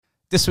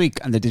This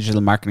week on the Digital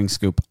Marketing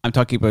Scoop, I'm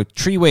talking about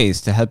 3 ways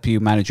to help you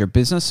manage your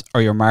business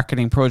or your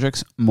marketing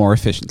projects more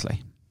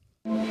efficiently.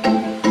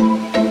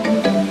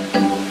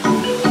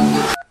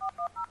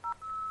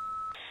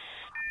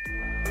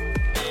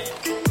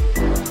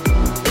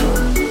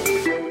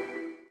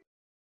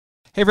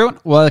 Hey everyone,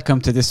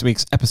 welcome to this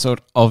week's episode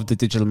of the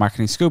Digital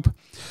Marketing Scoop.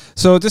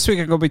 So this week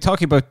I'm going to be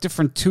talking about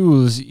different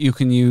tools you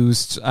can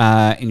use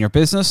in your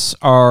business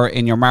or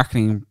in your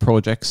marketing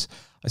projects,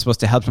 I suppose,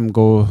 to help them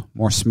go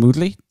more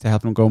smoothly, to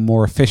help them go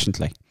more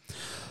efficiently.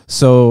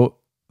 So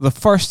the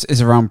first is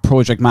around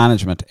project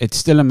management. It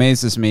still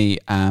amazes me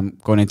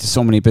going into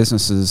so many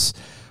businesses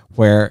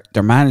where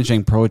they're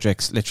managing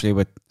projects literally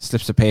with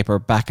slips of paper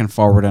back and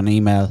forward on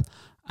email.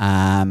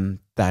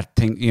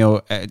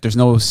 There's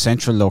no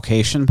central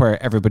location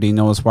where everybody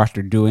knows what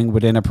they're doing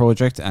within a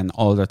project and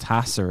all their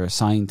tasks are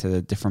assigned to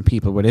the different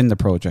people within the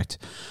project.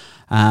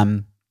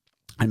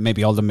 And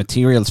maybe all the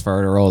materials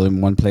for it are all in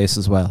one place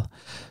as well.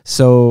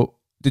 So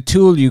the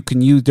tool you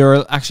can use, there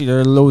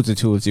are loads of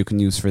tools you can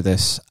use for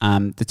this.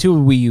 The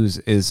tool we use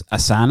is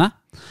Asana.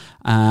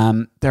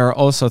 There are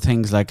also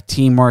things like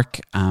Teamwork,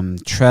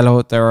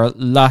 Trello. There are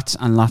lots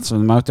and lots of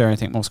them out there. I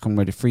think most come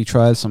with a free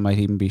trial. Some might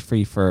even be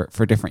free for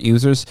different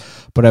users.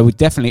 But I would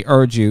definitely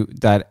urge you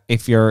that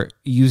if you're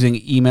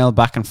using email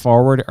back and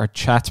forward or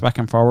chats back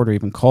and forward or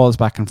even calls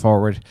back and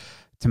forward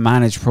to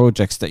manage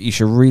projects, that you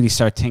should really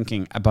start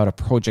thinking about a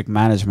project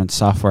management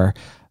software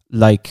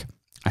like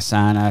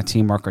Asana,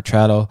 Teamwork or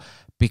Trello,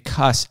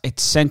 because it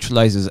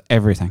centralizes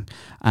everything.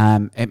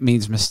 It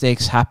means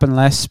mistakes happen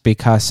less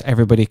because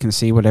everybody can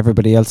see what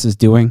everybody else is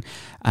doing.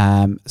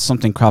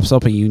 Something crops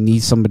up and you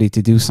need somebody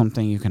to do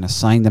something, you can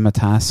assign them a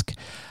task.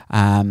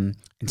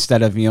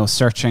 Instead of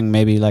searching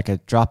maybe like a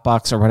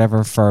Dropbox or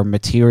whatever for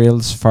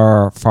materials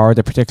for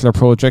the particular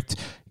project,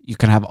 you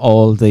can have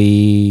all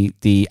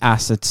the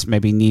assets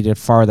maybe needed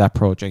for that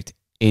project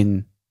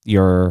in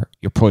your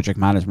project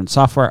management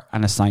software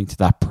and assigned to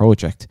that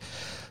project.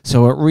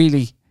 So it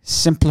really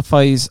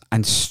simplifies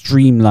and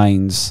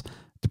streamlines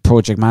the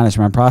project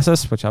management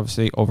process, which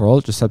obviously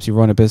overall just helps you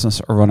run a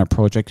business or run a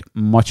project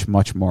much,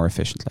 much more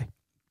efficiently.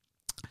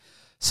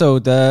 So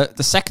the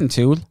second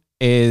tool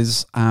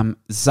is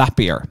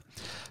Zapier.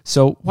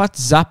 So what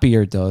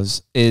Zapier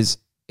does is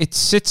it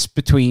sits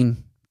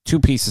between two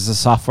pieces of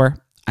software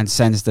and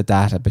sends the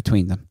data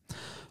between them.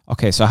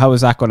 Okay, so how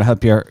is that going to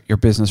help your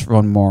business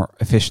run more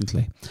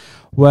efficiently?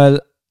 Well,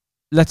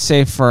 let's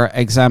say, for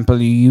example,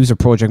 you use a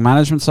project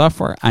management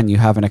software and you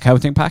have an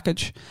accounting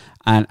package,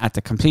 and at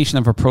the completion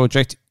of a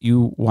project,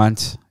 you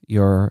want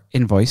your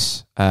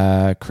invoice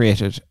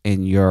created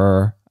in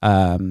your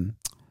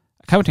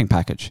accounting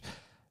package.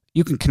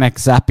 You can connect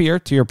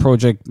Zapier to your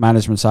project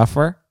management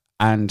software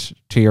and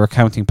to your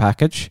accounting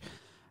package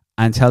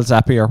and tell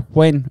Zapier,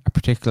 when a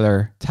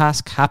particular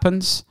task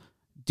happens,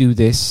 do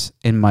this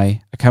in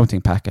my accounting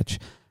package.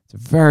 It's a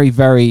very,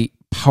 very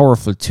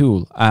powerful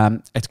tool.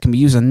 It can be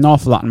used an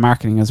awful lot in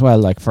marketing as well.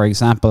 Like, for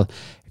example,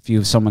 if you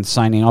have someone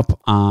signing up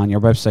on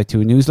your website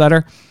to a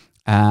newsletter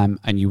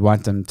and you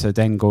want them to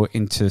then go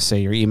into,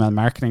 say, your email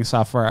marketing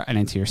software and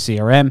into your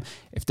CRM,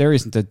 if there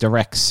isn't a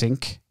direct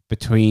sync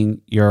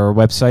between your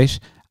website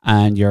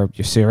and your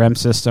CRM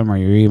system or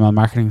your email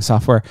marketing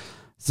software,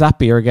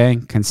 Zapier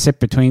again can sit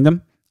between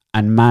them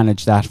and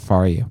manage that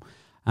for you.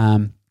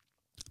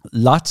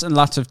 Lots and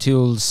lots of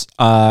tools,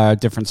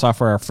 different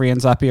software are free on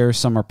Zapier,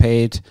 some are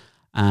paid.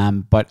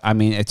 But I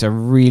mean, it's a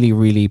really,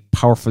 really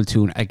powerful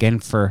tool, again,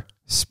 for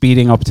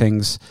speeding up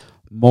things,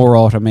 more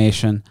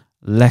automation,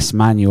 less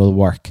manual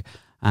work.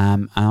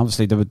 And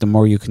obviously, the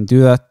more you can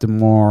do that, the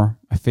more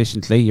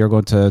efficiently you're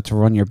going to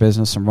run your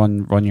business and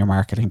run your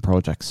marketing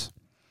projects.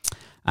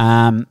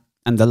 And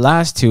the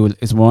last tool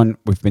is one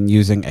we've been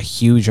using a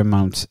huge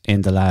amount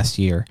in the last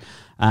year.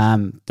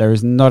 There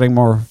is nothing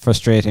more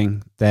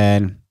frustrating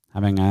than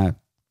having a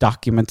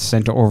document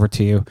sent over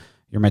to you.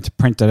 You're meant to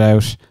print it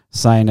out,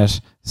 sign it,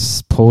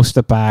 post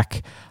it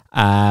back.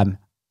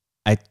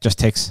 It just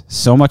takes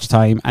so much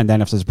time. And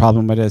then if there's a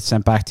problem with it, it's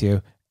sent back to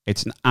you.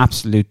 It's an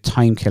absolute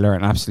time killer,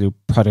 an absolute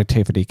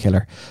productivity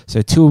killer. So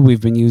a tool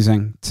we've been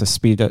using to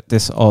speed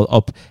this all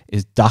up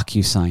is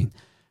DocuSign.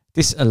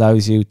 This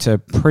allows you to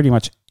pretty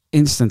much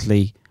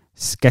instantly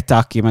get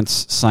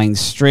documents signed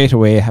straight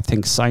away, have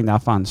things signed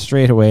off on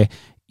straight away,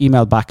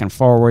 email back and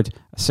forward,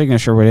 a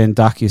signature within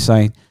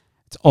DocuSign.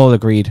 It's all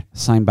agreed,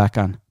 signed back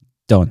on,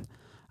 done.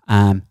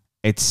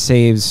 It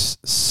saves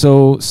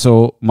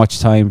so much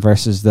time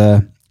versus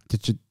the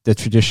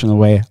traditional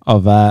way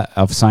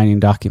of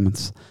signing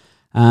documents.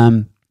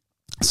 So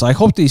I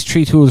hope these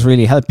 3 tools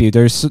really help you.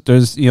 There's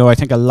I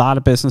think a lot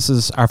of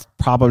businesses are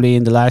probably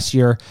in the last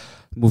year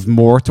moved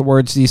more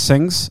towards these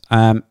things.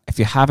 If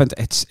you haven't,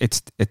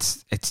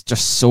 it's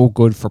just so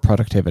good for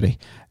productivity.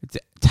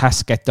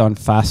 Tasks get done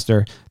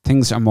faster.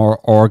 Things are more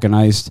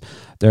organized.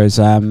 There's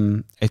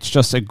it's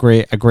just a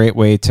great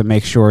way to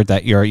make sure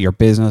that your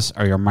business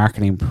or your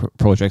marketing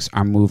projects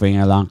are moving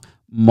along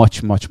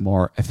much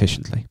more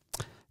efficiently.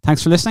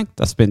 Thanks for listening.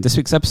 That's been this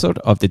week's episode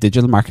of the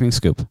Digital Marketing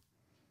Scoop.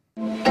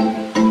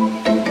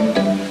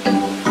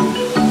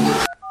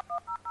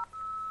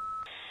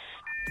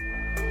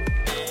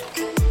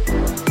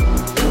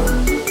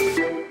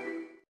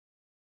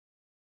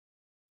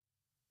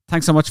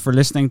 Thanks so much for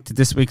listening to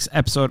this week's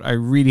episode. I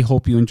really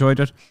hope you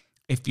enjoyed it.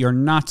 If you're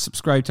not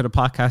subscribed to the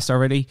podcast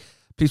already,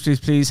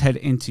 please head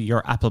into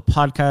your Apple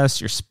Podcasts,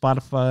 your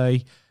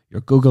Spotify, your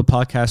Google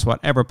Podcasts,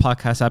 whatever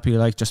podcast app you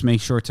like. Just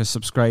make sure to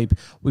subscribe.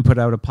 We put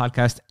out a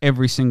podcast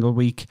every single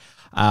week,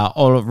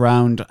 all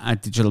around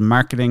digital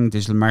marketing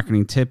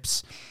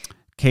tips,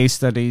 case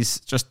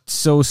studies, just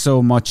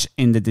so much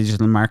in the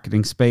digital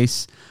marketing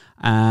space.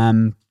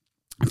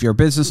 If you're a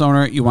business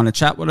owner, you want to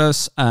chat with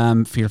us,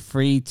 feel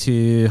free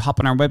to hop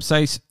on our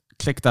website,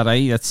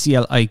 click.ie, that's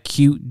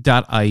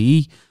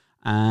cliq.ie.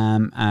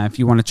 If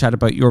you want to chat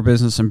about your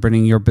business and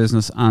bringing your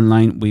business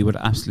online, we would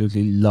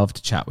absolutely love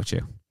to chat with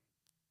you.